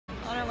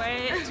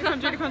to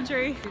Country to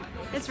Country.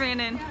 It's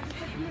raining,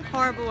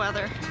 horrible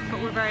weather,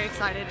 but we're very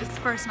excited. It's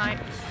the first night.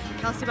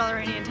 Kelsey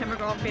Ballerini and Tim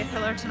McGrath will be a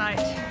pillar tonight.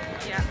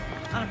 Yeah,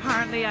 and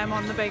apparently I'm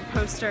on the big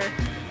poster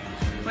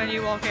when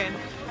you walk in,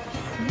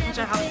 which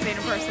I haven't seen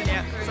in person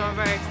yet, so I'm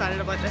very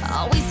excited about this.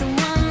 Always the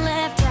one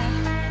left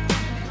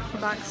out.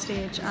 We're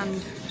backstage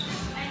and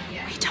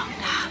we don't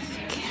have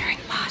catering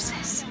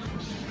passes.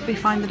 We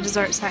found the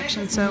dessert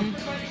section, so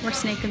we're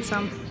sneaking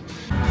some.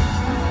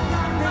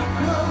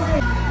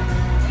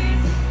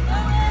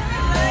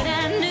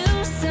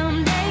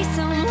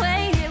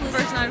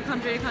 First night of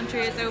Country to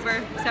Country is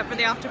over, except for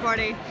the after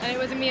party, and it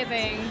was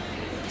amazing.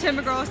 Tim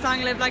McGrath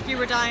sang "Live Like You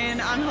Were Dying"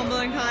 and "Humble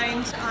and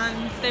Kind,"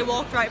 and they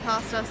walked right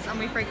past us and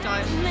we freaked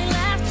out.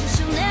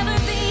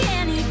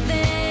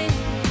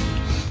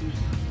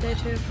 Day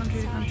 2 of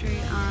Country to Country,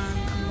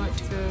 and I'm about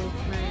to go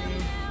play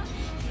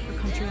for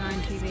Country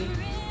TV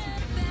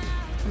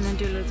and then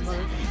do loads of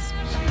other things.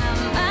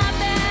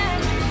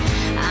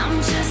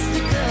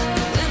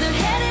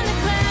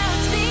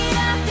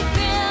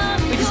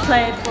 We just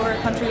played for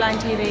Country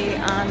TV,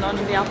 and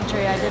under the apple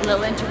tree I did a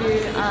little interview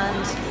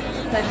and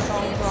played a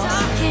song for us.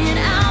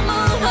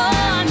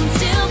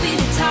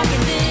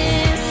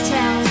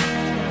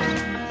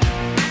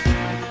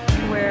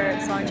 We're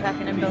sound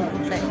checking in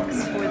Building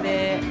 6 for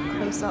the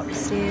close-up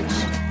stage.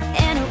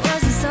 And it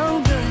wasn't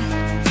so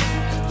good.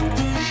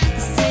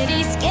 The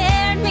city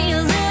scared me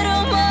a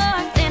little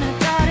more than I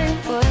thought it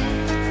would.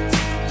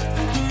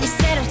 They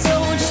said I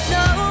told you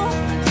so.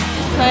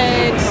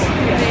 Played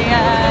the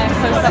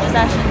close-up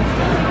sessions,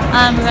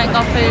 and we went and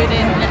got food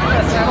in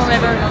Fall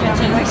River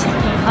Kitchen,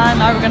 and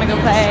now we're going to go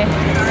play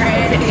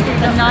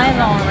the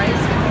nylon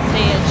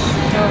stage,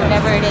 or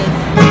whatever it is.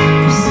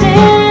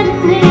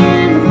 Standing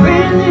in the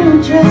brand new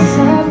dress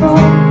I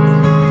bought,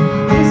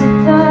 'cause I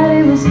thought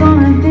it was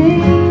gonna be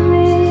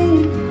me.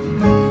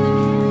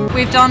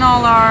 We've done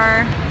all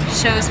our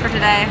shows for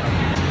today.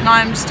 Now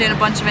I'm just doing a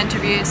bunch of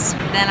interviews.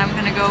 Then I'm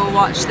going to go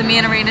watch the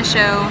main arena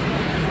show.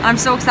 I'm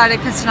so excited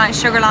because tonight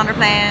Sugarland are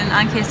playing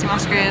and Casey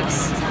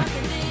Musgraves.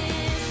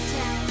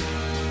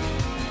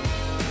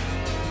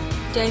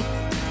 Day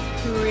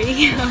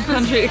 3 of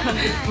Country to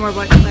Country. We're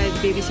about to play the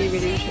BBC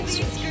radio show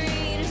stage.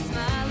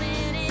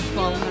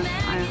 Well,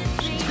 I am.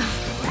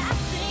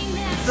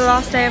 It's the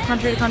last day of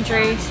Country to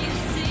Country,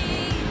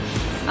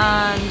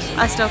 and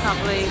I still can't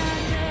believe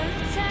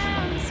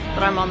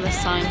that I'm on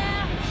this sign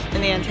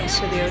in the entrance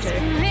to the O2.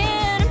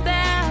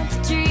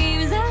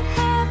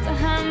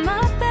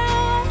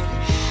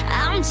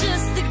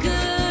 Just the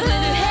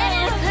good, head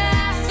up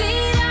high,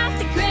 feet off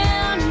the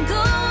ground, and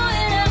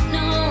going up, no,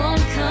 I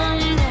won't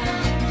come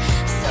down.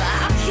 So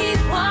I'll keep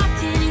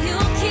walking,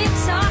 you'll keep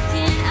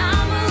talking,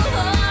 I'll move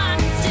on,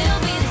 and still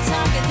be the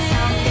talk of this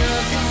town.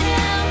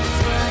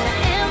 That's what I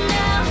am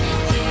now,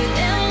 hear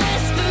them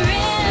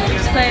whispering. We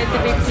just played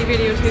the BBC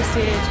Radio 2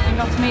 stage and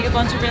got to meet a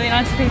bunch of really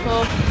nice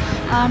people.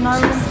 And now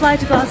we're going to fly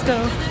to Glasgow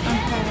and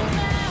play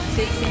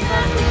BBC in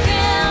Glasgow.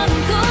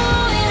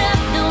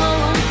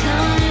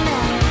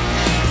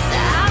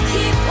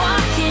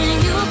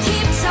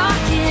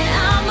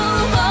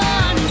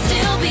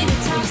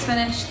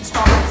 Finished the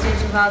spotlight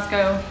stage in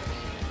Glasgow.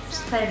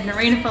 Just played an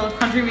arena full of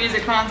country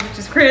music fans, which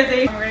is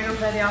crazy. And we're gonna go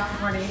play the after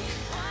party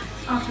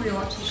after we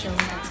watch the show and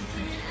get some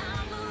food.